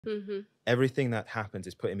Hmm. Everything that happens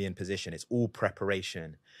is putting me in position. It's all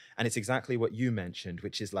preparation. And it's exactly what you mentioned,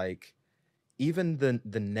 which is like even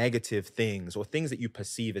the negative things or things that you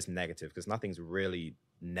perceive as negative, because nothing's really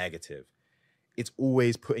negative. It's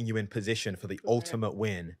always putting you in position for the Right. ultimate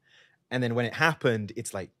win. And then when it happened,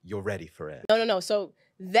 it's like you're ready for it. No, no, no. So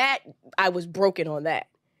that I was broken on that.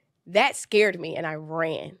 That scared me and I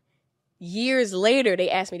ran. Years later, they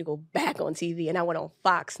asked me to go back on TV and I went on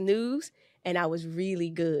Fox News and I was really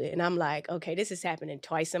good. And I'm like, okay, this is happening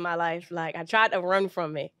twice in my life. Like I tried to run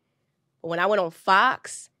from it. But when I went on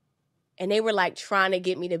Fox and they were like trying to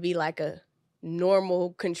get me to be like a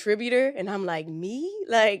normal contributor. And I'm like, me?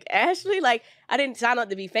 Like Ashley? Like I didn't sign up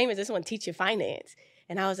to be famous. I just want to teach you finance.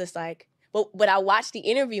 And I was just like, but I watched the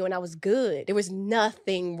interview and I was good. There was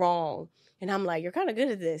nothing wrong. And I'm like, you're kind of good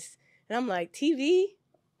at this. And I'm like, TV?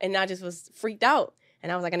 And I just was freaked out.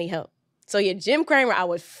 And I was like, I need help. So yeah, Jim Cramer, I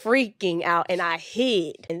was freaking out and I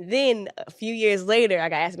hid. And then a few years later, I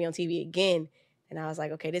got asked to be on TV again. And I was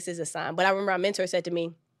like, okay, this is a sign. But I remember my mentor said to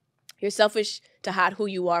me, you're selfish to hide who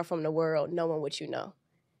you are from the world, knowing what you know.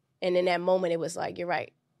 And in that moment, it was like, you're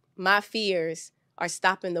right. My fears are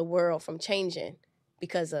stopping the world from changing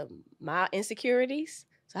because of my insecurities.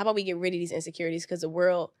 So how about we get rid of these insecurities? Because the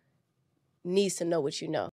world needs to know what you know.